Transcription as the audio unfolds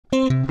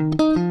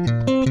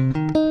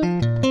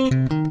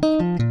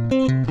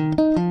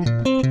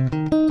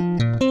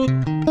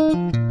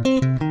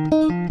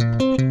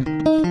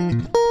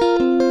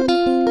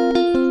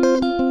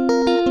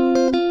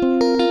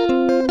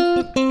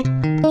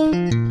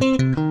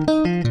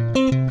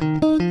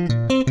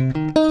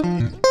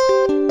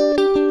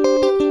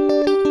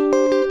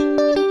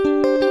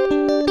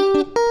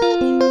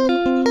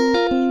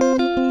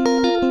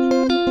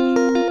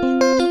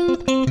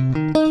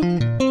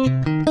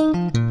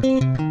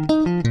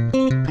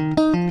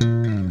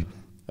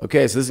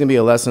Okay, so this is going to be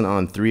a lesson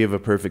on Three of a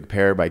Perfect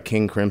Pair by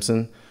King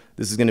Crimson.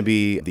 This is going to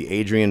be the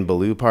Adrian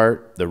Belew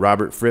part. The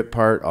Robert Fripp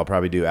part I'll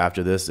probably do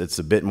after this. It's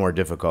a bit more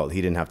difficult.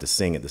 He didn't have to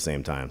sing at the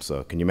same time.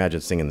 So can you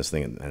imagine singing this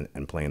thing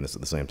and playing this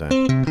at the same time?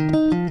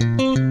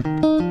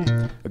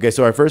 Okay,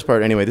 so our first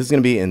part anyway, this is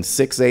going to be in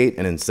 6/8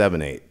 and in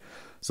 7/8.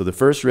 So the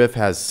first riff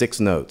has 6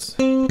 notes.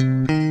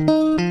 And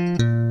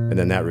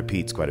then that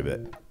repeats quite a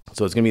bit.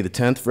 So it's going to be the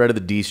 10th fret of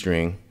the D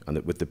string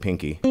with the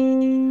pinky.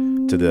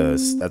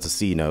 That's a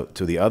C note,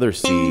 to the other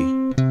C,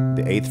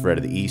 the 8th fret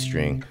of the E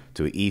string,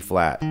 to an E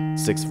flat,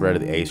 6th fret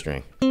of the A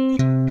string.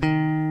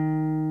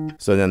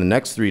 So then the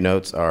next 3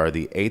 notes are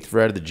the 8th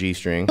fret of the G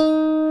string,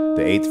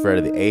 the 8th fret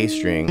of the A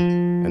string,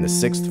 and the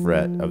 6th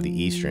fret of the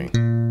E string.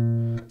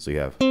 So you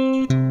have.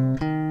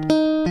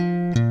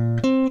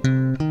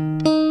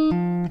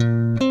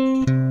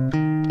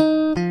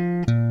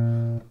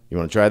 You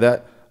want to try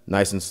that?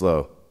 Nice and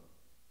slow.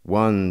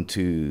 1,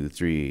 2,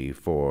 3,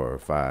 4,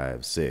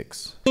 5,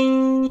 6.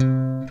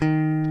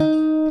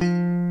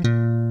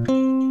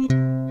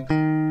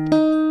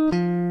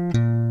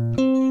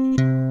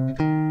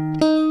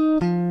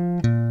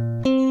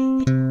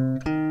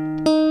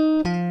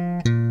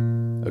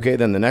 Okay,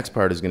 then the next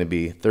part is going to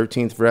be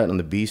 13th fret on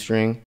the B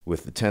string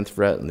with the 10th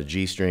fret on the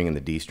G string and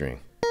the D string.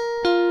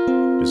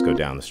 Just go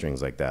down the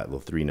strings like that, little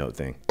 3-note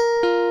thing.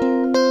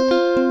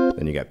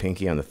 Then you got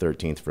pinky on the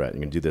 13th fret. You're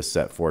going to do this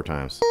set 4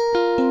 times.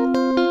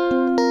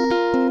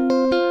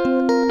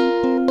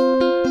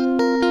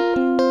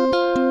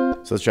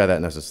 So let's try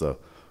that nice and slow.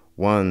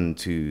 1,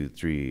 2,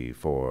 3,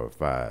 4,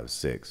 5,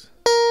 6.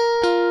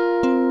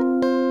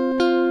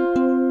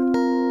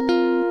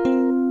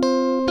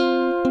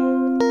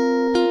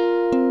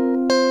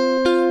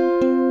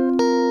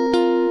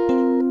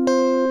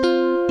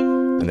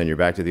 And then you're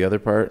back to the other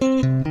part. Then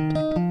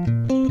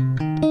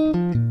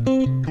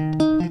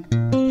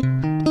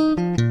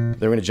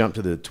we're going to jump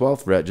to the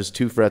 12th fret, just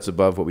 2 frets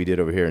above what we did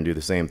over here, and do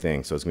the same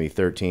thing. So it's going to be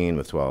 13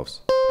 with 12s.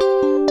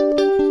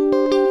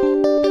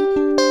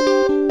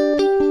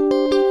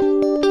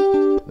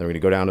 Then we're going to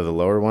go down to the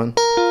lower one.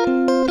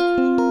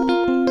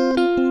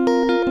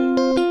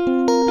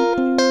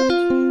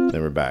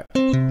 Then we're back.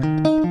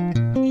 And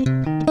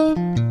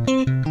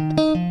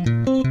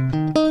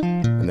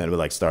then we'll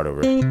like start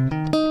over.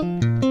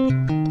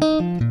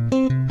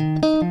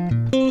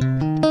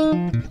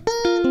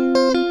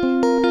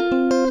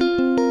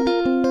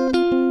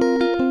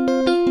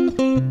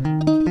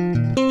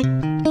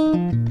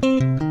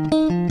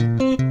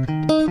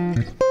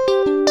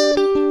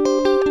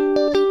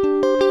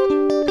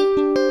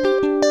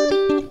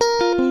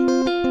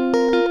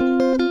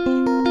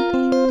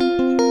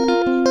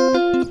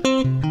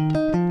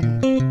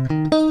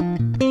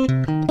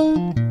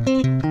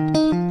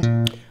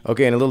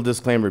 Okay, and a little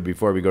disclaimer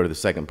before we go to the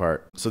second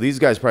part. So these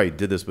guys probably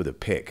did this with a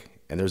pick,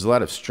 and there's a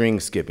lot of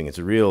string skipping. It's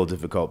a real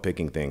difficult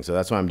picking thing, so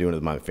that's why I'm doing it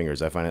with my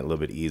fingers. I find it a little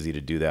bit easy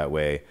to do that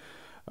way.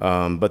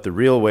 But the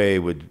real way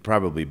would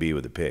probably be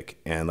with a pick.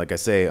 And like I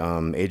say,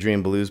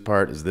 Adrian Belew's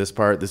part is this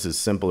part. This is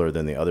simpler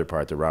than the other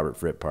part, the Robert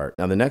Fripp part.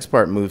 Now the next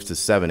part moves to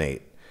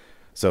 7/8.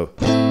 So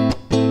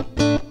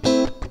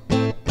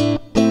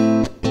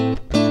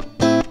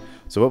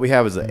what we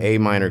have is the A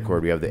minor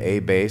chord. We have the A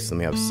bass, and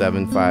we have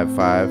 7, 5,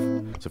 5.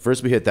 So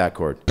first we hit that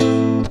chord.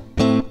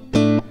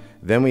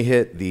 Then we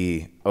hit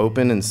the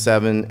open and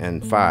 7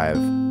 and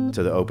 5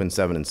 to the open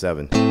 7 and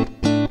 7.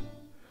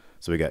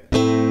 So we got,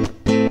 and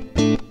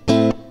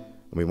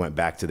we went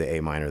back to the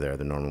A minor there,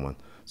 the normal one.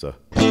 So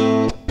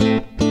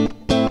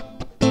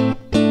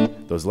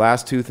those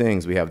last 2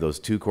 things, we have those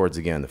 2 chords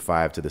again, the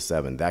 5 to the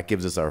 7. That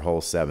gives us our whole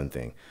 7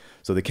 thing.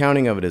 So the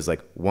counting of it is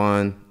like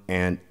 1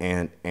 and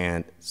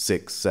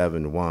 6,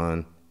 7,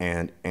 1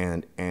 and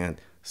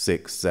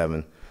 6,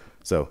 7.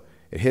 So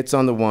it hits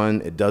on the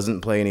 1, it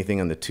doesn't play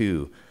anything on the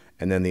 2,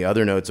 and then the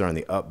other notes are on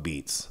the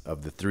upbeats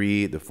of the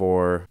 3, the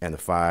 4, and the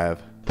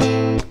 5.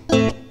 And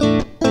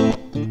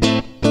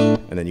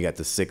then you got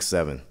the 6,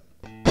 7.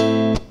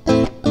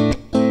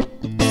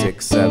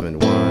 6, 7,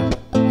 1,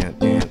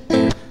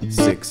 and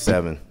 6,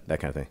 7, that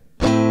kind of thing.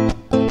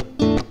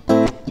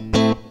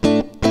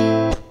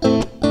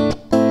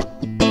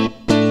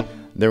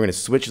 Then we're going to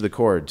switch the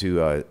chord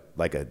to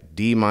like a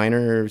D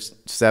minor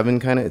 7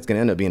 kind of. It's going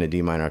to end up being a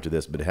D minor after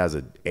this, but it has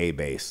an A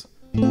bass.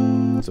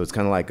 So it's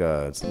kind of like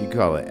a, you could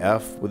call it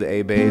F with the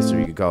A bass, or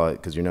you could call it,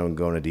 because you're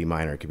going to D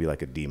minor, it could be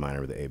like a D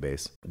minor with the A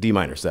bass. D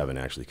minor 7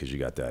 actually, because you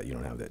got that, you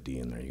don't have that D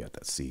in there, you got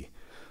that C.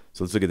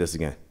 So let's look at this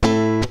again.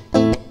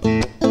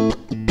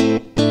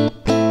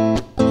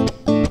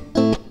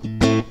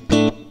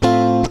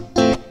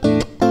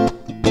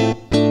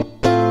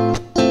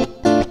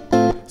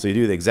 So you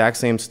do the exact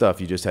same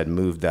stuff, you just had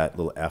moved that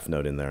little F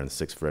note in there on the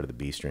 6th fret of the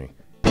B string.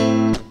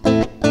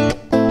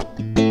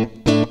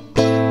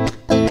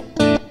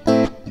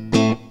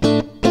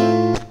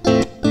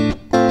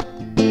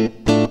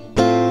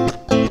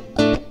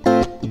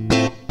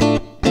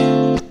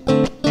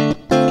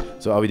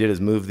 So all we did is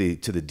move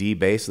to the D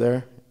bass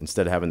there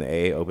instead of having the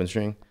A open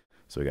string.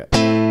 So we got.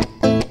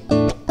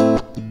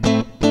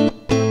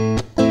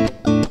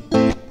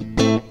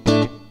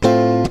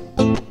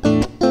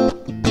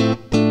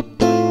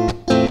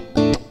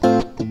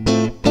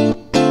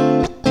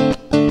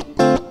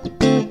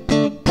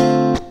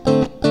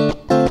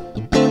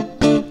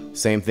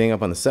 same thing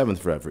up on the 7th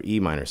fret for E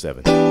minor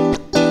 7.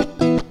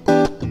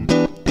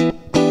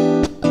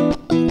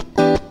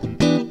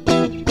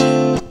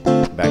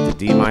 Back to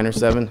D minor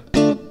 7.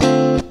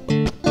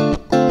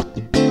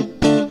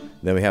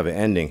 Then we have an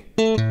ending.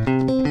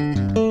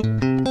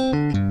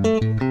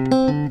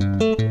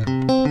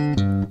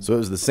 So it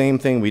was the same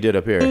thing we did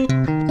up here.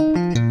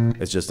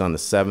 It's just on the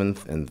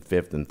 7th and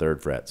 5th and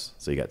 3rd frets.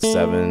 So you got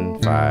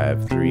 7,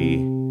 5, 3,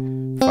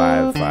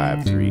 5,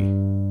 5, 3.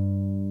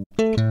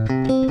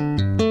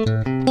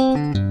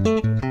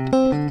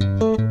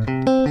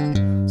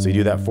 So you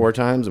do that 4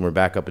 times and we're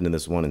back up into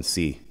this one in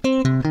C.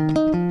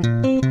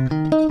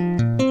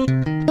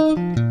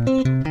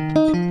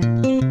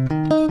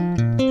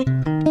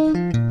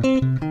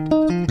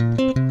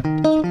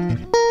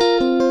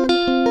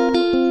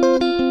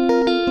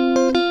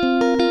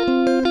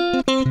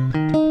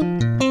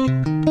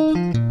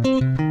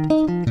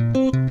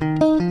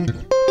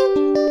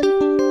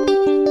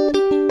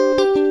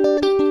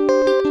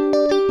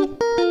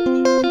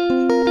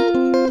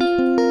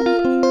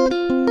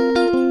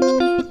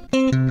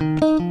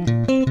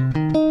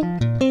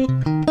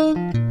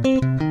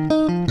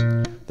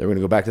 Then we're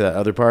gonna go back to that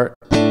other part.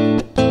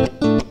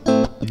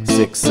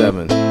 6,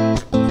 7,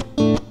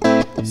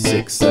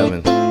 6,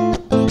 7,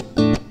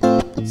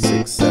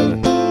 6,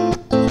 7.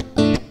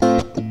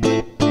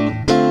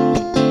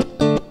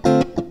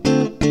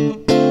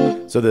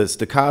 So the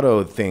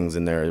staccato things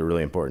in there are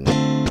really important.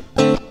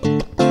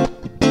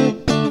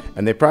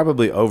 And they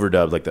probably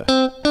overdubbed like that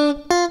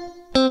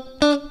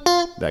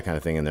kind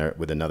of thing in there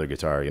with another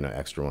guitar, you know,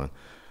 extra one.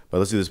 But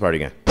let's do this part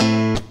again.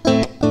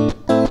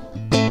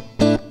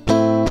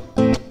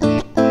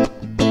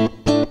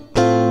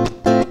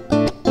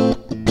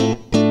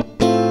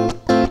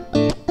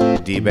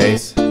 D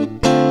bass.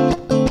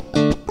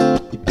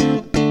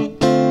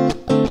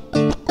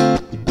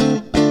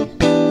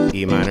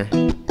 E minor.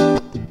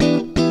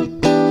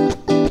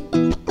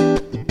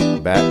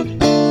 Back.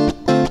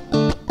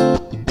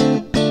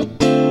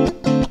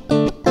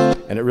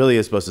 And it really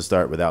is supposed to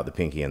start without the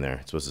pinky in there.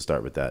 It's supposed to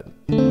start with that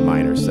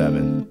minor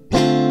 7.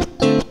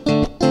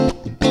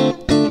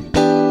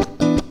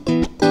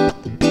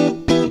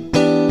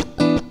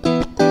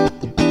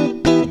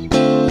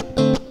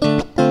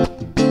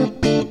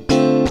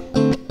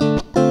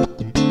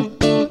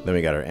 Then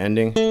we got our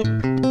ending.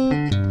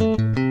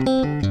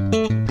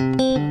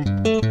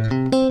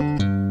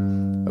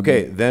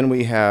 Okay, then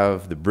we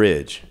have the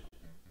bridge.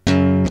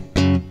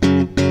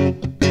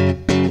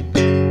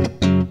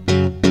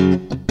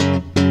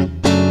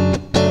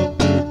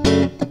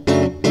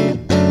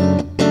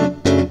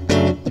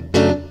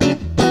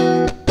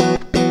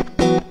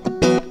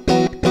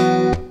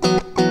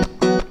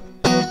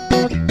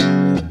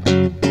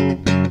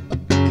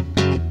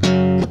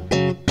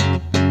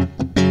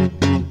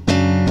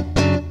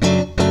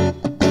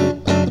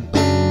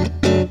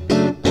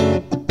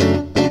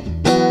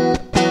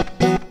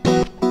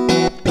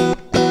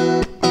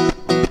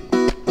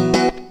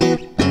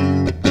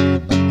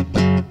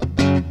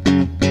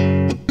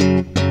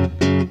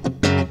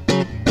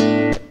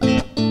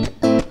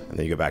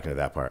 Go back into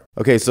that part.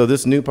 Okay, so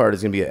this new part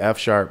is going to be an F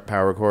sharp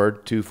power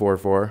chord, 2, 4,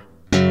 4.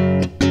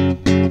 And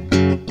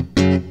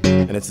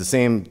it's the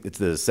same, it's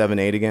the 7,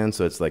 8 again,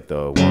 so it's like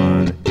the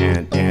 1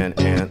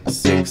 and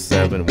 6,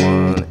 7,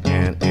 1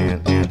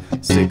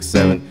 and 6,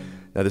 7.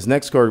 Now this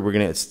next chord, we're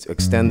going to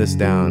extend this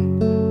down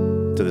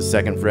to the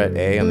 2nd fret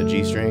A on the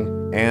G string,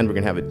 and we're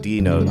going to have a D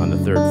note on the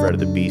 3rd fret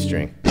of the B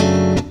string.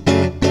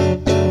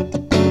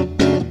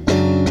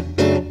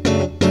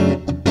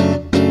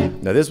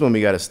 Now this one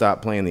we got to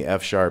stop playing the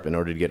F sharp in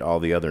order to get all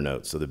the other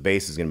notes. So the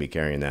bass is going to be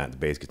carrying that, the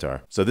bass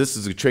guitar. So this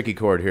is a tricky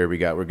chord here. We're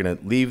going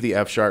to leave the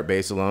F sharp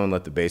bass alone,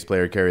 let the bass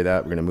player carry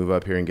that. We're going to move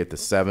up here and get the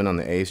 7 on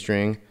the A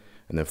string,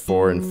 and then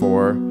 4 and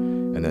 4,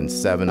 and then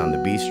 7 on the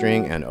B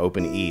string, and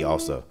open E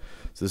also.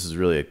 So this is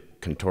really a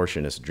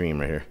contortionist dream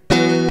right here.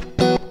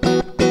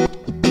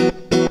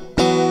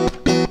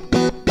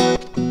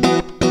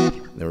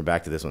 Then we're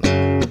back to this one.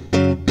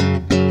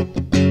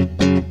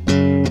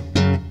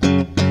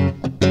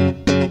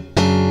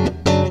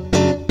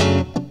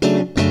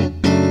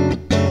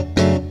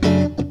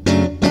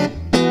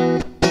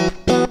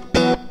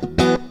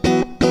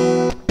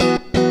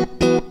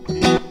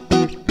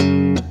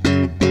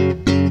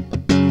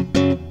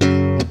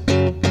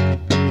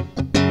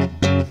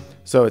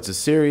 So it's a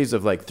series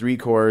of like 3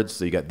 chords.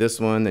 So you got this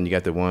one, then you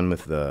got the one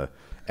with the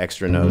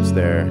extra notes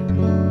there,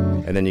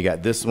 and then you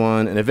got this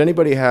one. And if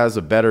anybody has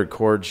a better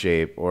chord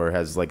shape or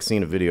has like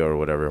seen a video or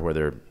whatever where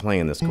they're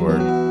playing this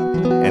chord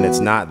and it's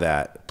not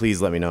that,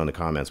 please let me know in the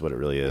comments what it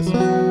really is,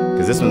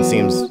 because this one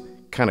seems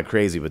kind of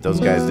crazy, but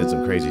those guys did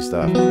some crazy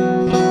stuff.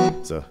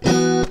 So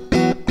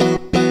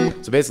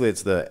basically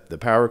it's the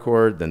power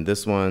chord, then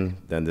this one,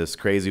 then this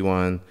crazy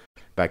one,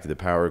 back to the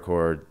power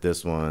chord,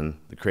 this one,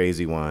 the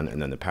crazy one,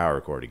 and then the power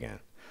chord again.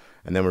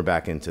 And then we're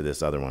back into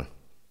this other one.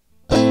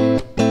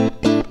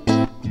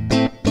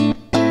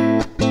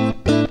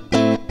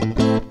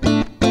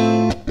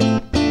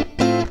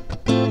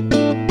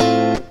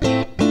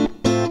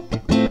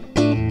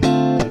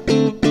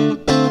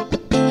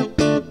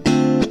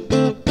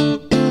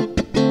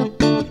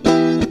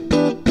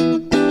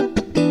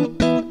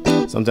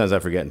 Sometimes I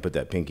forget and put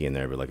that pinky in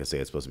there, but like I say,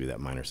 it's supposed to be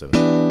that minor 7.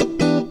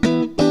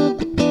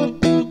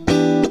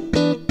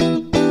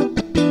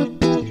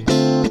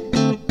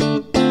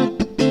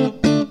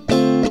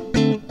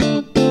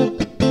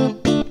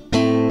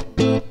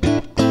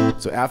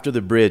 So after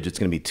the bridge, it's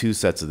going to be 2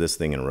 sets of this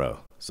thing in a row.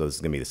 So this is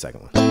going to be the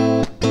second one.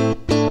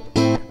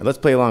 And let's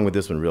play along with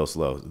this one real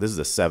slow. This is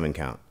a 7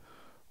 count.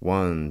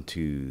 1,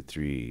 2,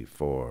 3,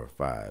 4,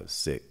 5,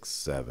 6,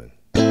 7.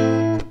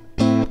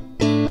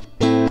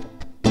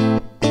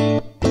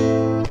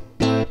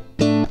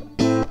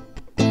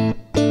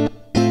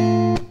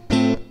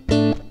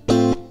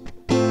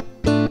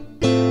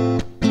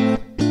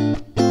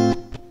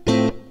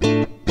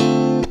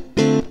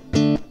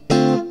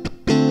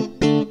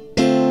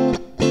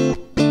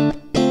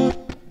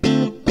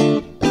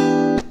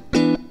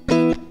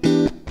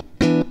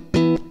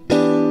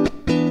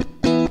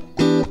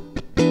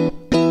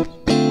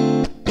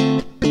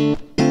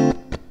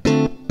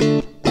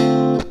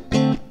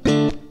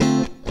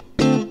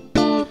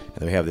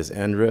 We have this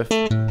end riff.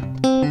 And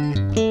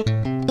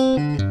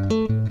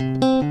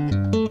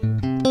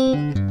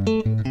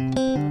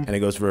it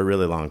goes for a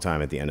really long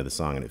time at the end of the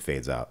song and it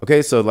fades out.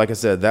 Okay, so like I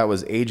said, that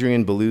was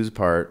Adrian Belew's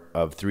part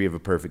of 3 of a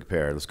Perfect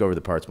Pair. Let's go over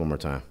the parts one more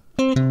time.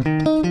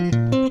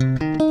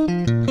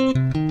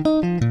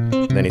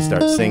 Then he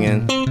starts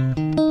singing.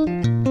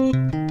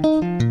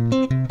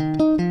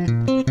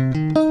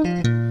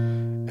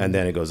 And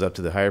then it goes up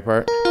to the higher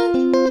part.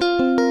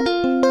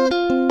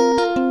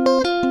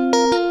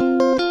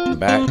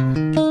 Back,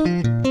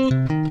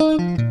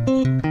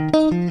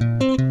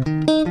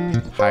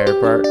 higher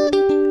part,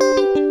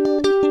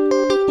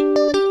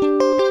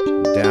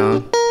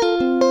 down,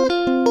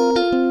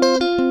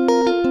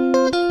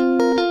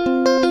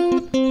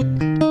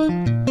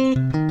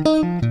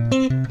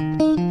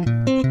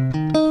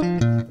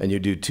 and you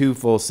do 2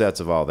 full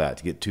sets of all that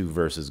to get 2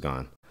 verses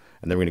gone.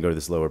 And then we're going to go to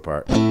this lower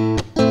part.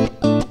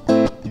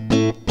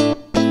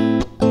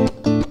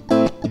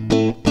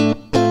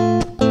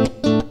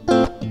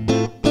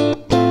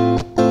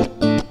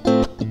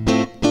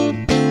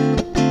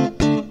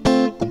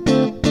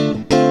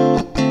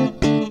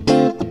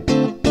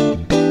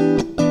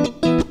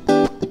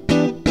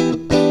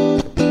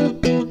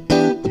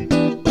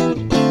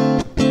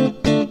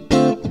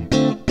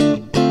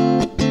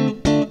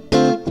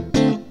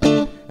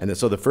 And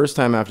so the first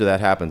time after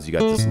that happens, you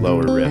got this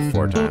lower riff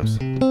 4 times.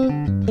 And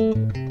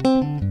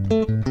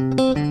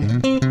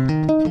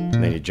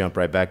then you jump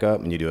right back up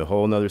and you do a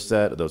whole nother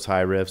set of those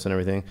high riffs and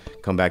everything.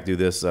 Come back, do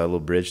this little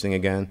bridge thing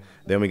again.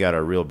 Then we got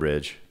our real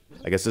bridge.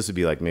 I guess this would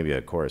be like maybe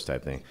a chorus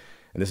type thing.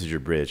 And this is your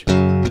bridge.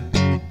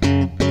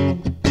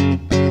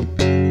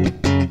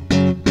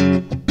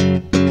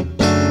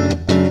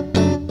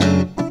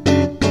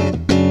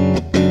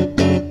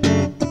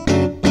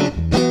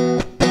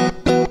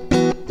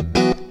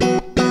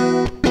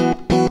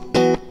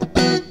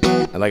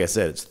 Like I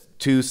said, it's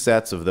 2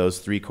 sets of those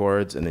 3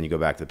 chords, and then you go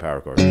back to the power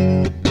chord.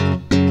 And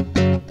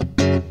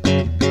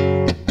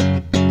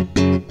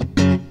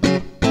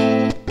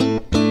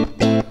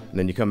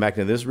then you come back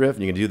into this riff,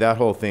 and you can do that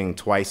whole thing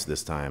twice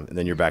this time, and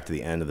then you're back to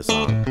the end of the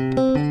song.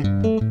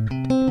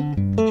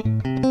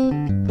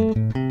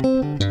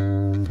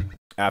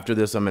 After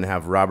this, I'm going to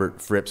have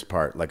Robert Fripp's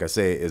part. Like I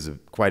say, is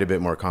quite a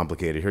bit more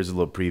complicated. Here's a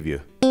little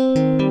preview.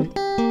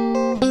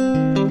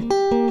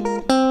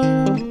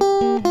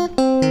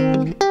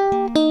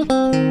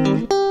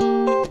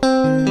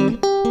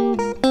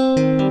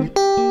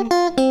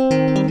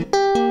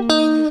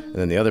 And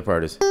then the other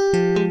part is.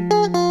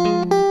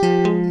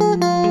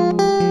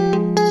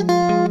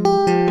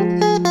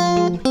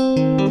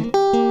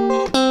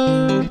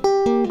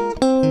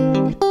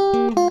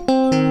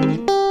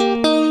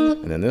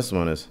 And then this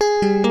one is.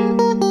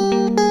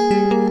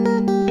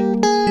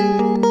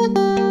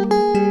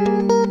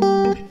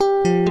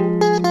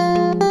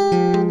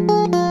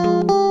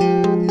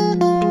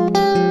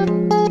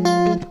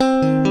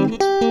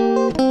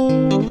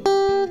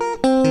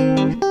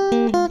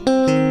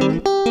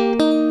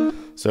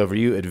 So for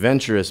you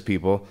adventurous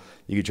people,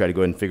 you could try to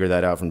go ahead and figure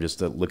that out from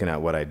just looking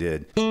at what I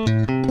did.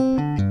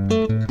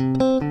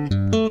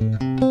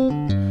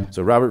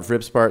 So Robert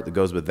Fripp's part that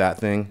goes with that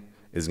thing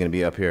is going to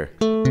be up here.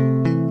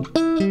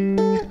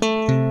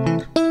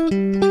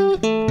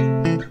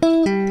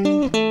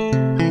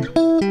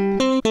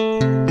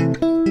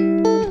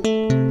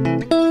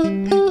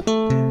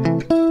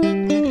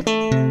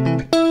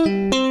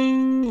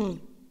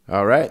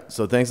 All right,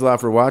 so thanks a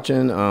lot for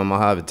watching. I'll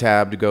have a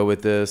tab to go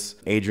with this.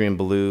 Adrian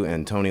Belew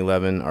and Tony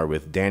Levin are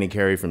with Danny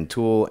Carey from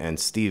Tool and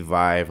Steve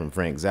Vai from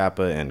Frank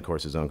Zappa and, of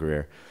course, his own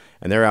career.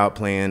 And they're out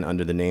playing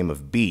under the name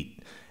of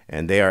Beat,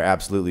 and they are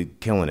absolutely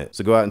killing it.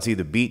 So go out and see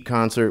the Beat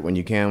concert when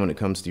you can, when it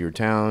comes to your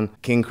town.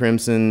 King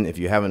Crimson, if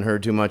you haven't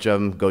heard too much of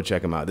them, go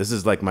check them out. This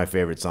is like my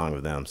favorite song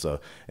of them. So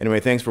anyway,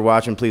 thanks for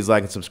watching. Please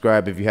like and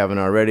subscribe if you haven't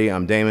already.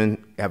 I'm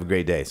Damon. Have a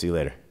great day. See you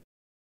later.